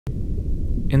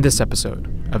in this episode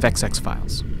of XX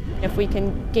Files. If we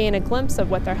can gain a glimpse of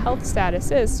what their health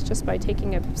status is just by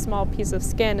taking a small piece of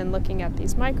skin and looking at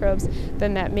these microbes,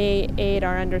 then that may aid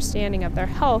our understanding of their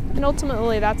health, and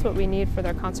ultimately that's what we need for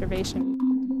their conservation.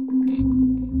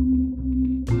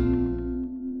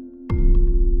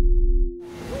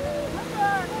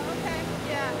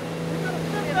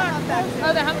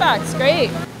 Oh, the humpbacks, great.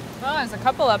 Oh, there's a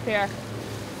couple up here.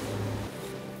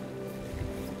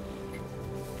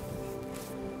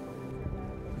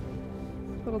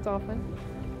 Little dolphin.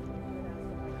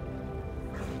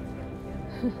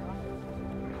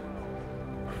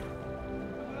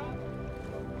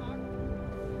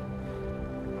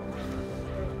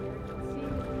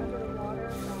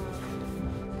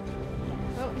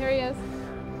 Oh, here he is.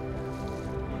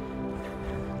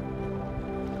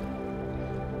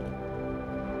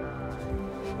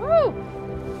 Woo!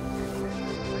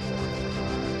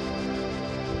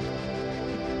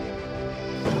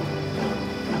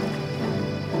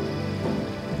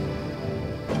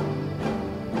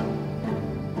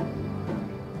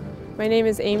 My name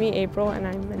is Amy Apprill, and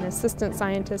I'm an assistant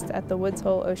scientist at the Woods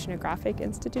Hole Oceanographic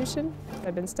Institution.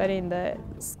 I've been studying the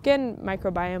skin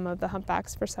microbiome of the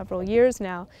humpbacks for several years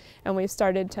now, and we've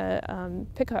started to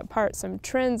pick apart some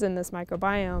trends in this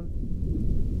microbiome.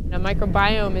 A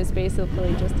microbiome is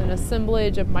basically just an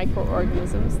assemblage of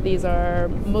microorganisms. These are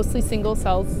mostly single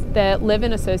cells that live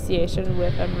in association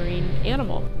with a marine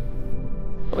animal.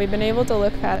 We've been able to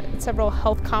look at several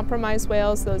health-compromised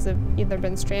whales. Those have either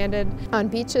been stranded on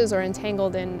beaches or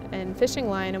entangled in fishing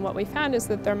line, and what we found is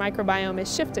that their microbiome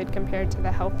is shifted compared to the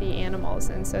healthy animals,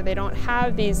 and so they don't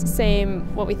have these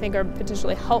same, what we think are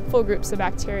potentially helpful groups of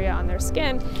bacteria on their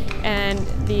skin, and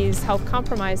these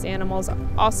health-compromised animals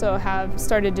also have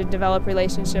started to develop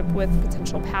relationship with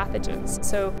potential pathogens.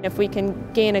 So if we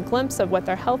can gain a glimpse of what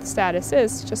their health status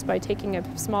is just by taking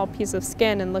a small piece of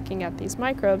skin and looking at these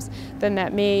microbes, then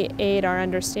that may aid our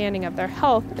understanding of their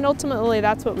health, and ultimately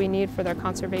that's what we need for their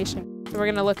conservation. So we're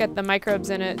going to look at the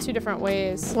microbes in two different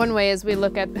ways. One way is we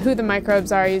look at who the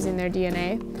microbes are using their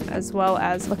DNA, as well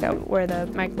as look at where the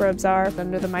microbes are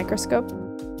under the microscope.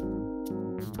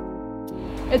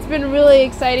 It's been really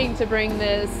exciting to bring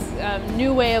this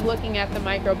new way of looking at the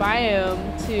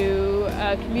microbiome to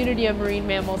a community of marine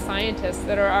mammal scientists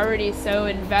that are already so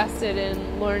invested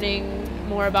in learning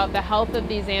more about the health of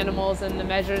these animals and the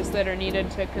measures that are needed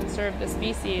to conserve the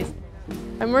species.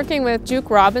 I'm working with Juke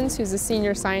Robbins, who's a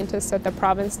senior scientist at the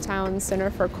Provincetown Center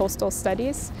for Coastal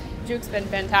Studies. Juke's been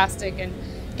fantastic in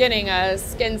getting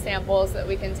skin samples that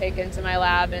we can take into my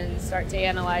lab and start to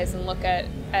analyze and look at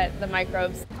the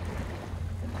microbes.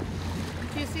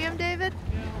 Do you see him, David?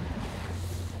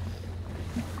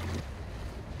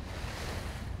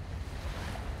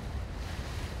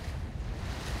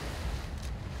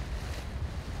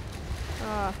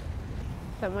 Ah,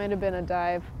 that might have been a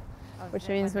dive, which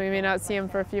means we may not see him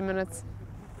for a few minutes.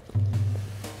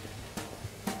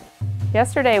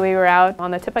 Yesterday we were out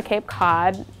on the tip of Cape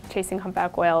Cod chasing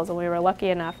humpback whales, and we were lucky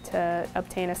enough to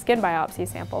obtain a skin biopsy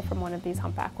sample from one of these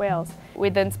humpback whales. We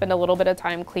then spend a little bit of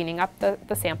time cleaning up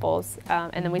the samples,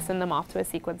 and then we send them off to a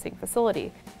sequencing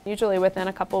facility. Usually within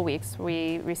a couple weeks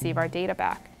we receive our data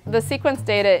back. The sequence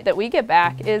data that we get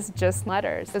back is just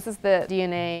letters. This is the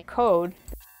DNA code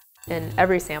in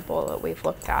every sample that we've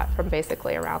looked at from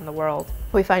basically around the world.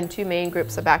 We find two main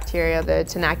groups of bacteria, the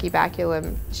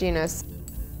Tenacibaculum genus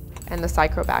and the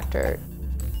Psychrobacter.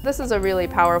 This is a really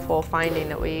powerful finding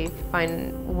that we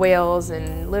find whales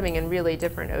living in really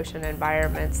different ocean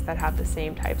environments that have the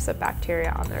same types of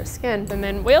bacteria on their skin. And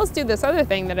then whales do this other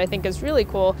thing that I think is really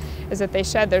cool, is that they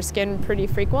shed their skin pretty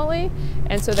frequently,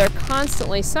 and so they're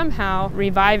constantly somehow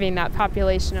reviving that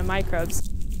population of microbes.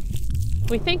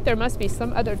 We think there must be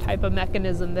some other type of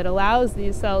mechanism that allows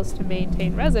these cells to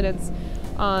maintain residence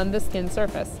on the skin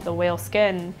surface. The whale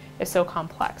skin is so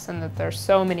complex, and that there's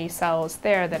so many cells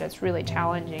there that it's really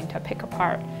challenging to pick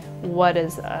apart what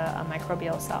is a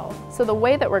microbial cell. So the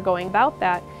way that we're going about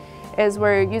that is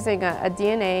we're using a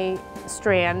DNA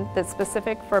strand that's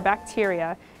specific for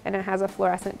bacteria, and it has a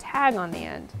fluorescent tag on the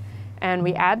end. And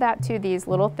we add that to these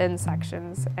little thin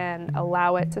sections and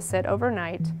allow it to sit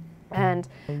overnight. And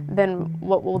then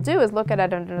what we'll do is look at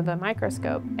it under the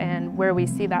microscope, and where we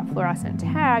see that fluorescent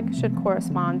tag should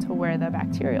correspond to where the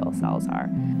bacterial cells are.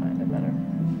 Find it better.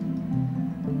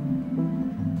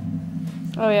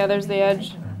 Oh yeah, there's the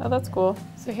edge. Oh, that's cool.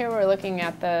 So here we're looking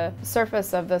at the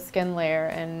surface of the skin layer,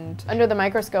 and under the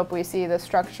microscope we see the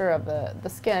structure of the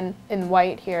skin in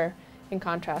white here, in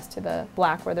contrast to the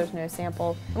black where there's no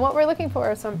sample. And what we're looking for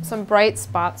are some bright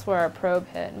spots where our probe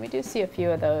hit, and we do see a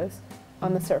few of those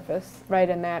on the surface, right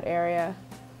in that area.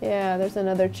 Yeah, there's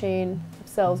another chain of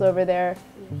cells over there,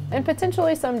 and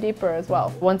potentially some deeper as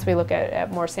well. Once we look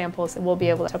at more samples, we'll be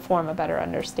able to form a better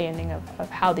understanding of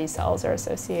how these cells are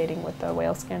associating with the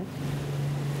whale skin.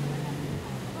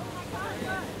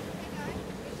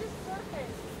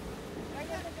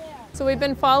 So we've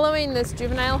been following this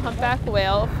juvenile humpback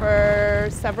whale for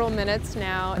several minutes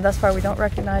now. And thus far we don't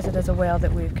recognize it as a whale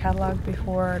that we've cataloged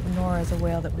before, nor as a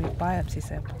whale that we've biopsy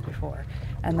sampled before.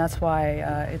 And that's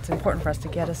why it's important for us to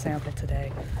get a sample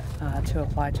today to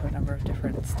apply to a number of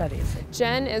different studies.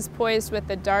 Jen is poised with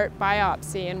the DART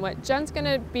biopsy, and what Jen's going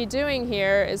to be doing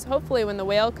here is hopefully when the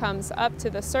whale comes up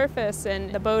to the surface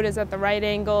and the boat is at the right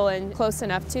angle and close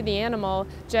enough to the animal,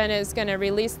 Jen is going to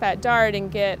release that DART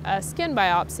and get a skin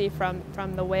biopsy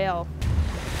from the whale.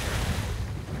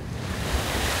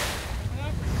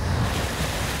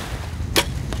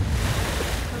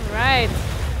 All right.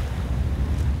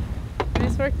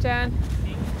 Nice work, Jen.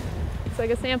 Looks like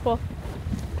a sample.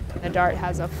 The DART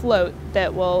has a float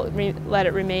that will let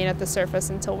it remain at the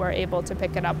surface until we're able to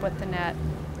pick it up with the net.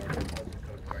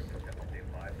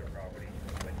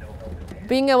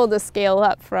 Being able to scale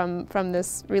up from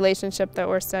this relationship that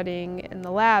we're studying in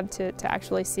the lab to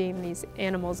actually seeing these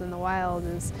animals in the wild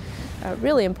is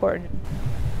really important.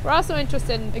 We're also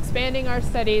interested in expanding our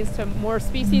studies to more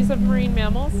species of marine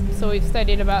mammals. So we've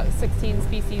studied about 16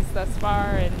 species thus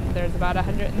far, and there's about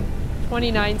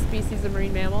 129 species of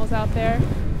marine mammals out there.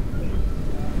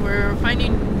 We're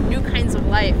finding new kinds of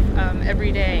life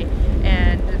every day,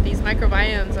 and these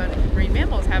microbiomes on marine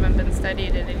mammals haven't been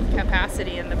studied in any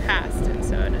capacity in the past, and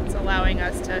so it's allowing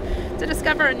us to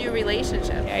discover a new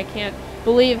relationship. I can't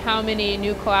believe how many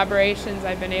new collaborations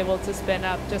I've been able to spin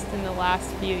up just in the last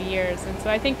few years, and so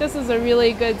I think this is a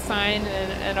really good sign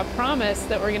and a promise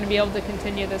that we're going to be able to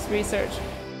continue this research.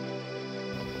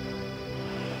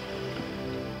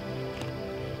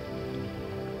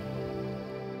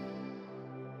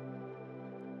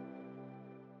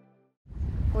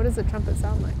 What does the trumpet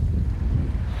sound like?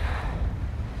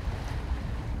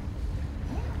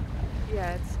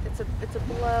 Yeah, it's a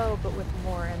blow, but with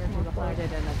more energy behind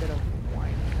it and a bit of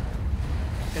whine.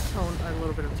 Like a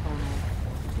little bit of tonal.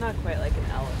 Not quite like an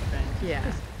elephant.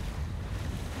 Yeah.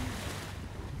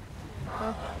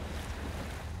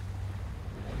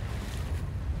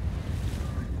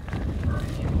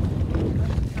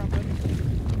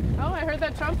 Oh, I heard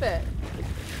that trumpet.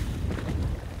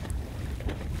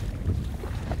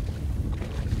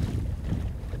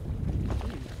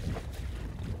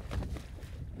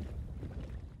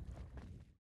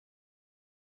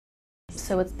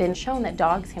 So it's been shown that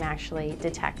dogs can actually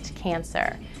detect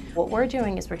cancer. What we're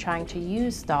doing is we're trying to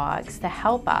use dogs to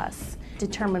help us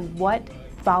determine what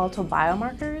volatile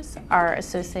biomarkers are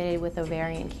associated with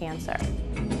ovarian cancer.